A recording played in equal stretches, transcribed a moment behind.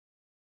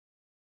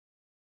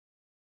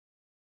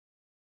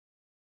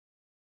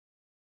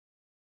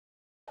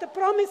The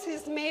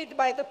promises made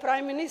by the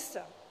Prime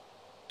Minister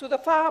to the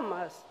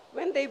farmers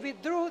when they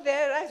withdrew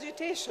their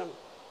agitation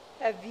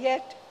have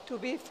yet to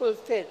be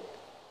fulfilled.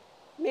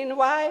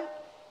 Meanwhile,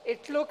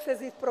 it looks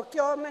as if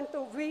procurement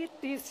of wheat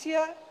this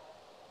year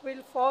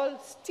will fall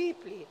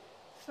steeply,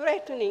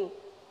 threatening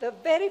the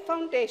very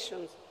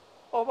foundations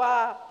of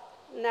our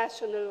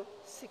national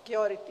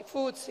security,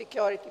 food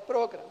security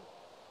program.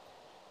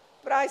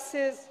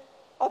 Prices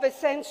of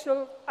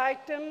essential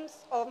items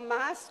of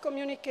mass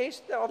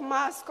communication, of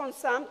mass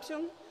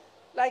consumption,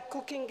 like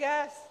cooking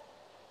gas,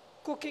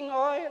 cooking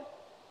oil,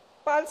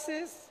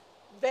 pulses,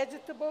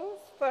 vegetables,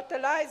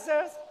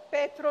 fertilizers,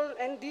 petrol,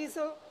 and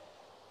diesel,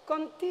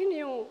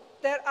 continue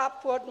their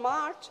upward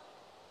march,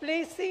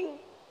 placing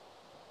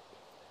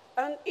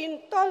an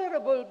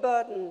intolerable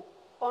burden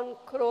on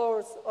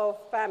crores of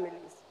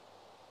families.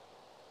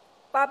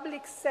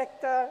 Public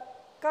sector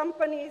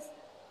companies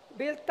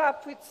built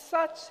up with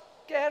such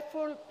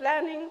careful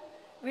planning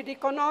with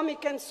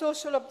economic and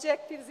social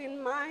objectives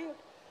in mind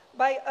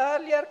by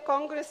earlier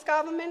Congress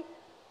government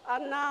are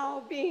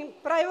now being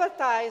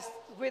privatized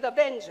with a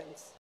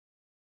vengeance.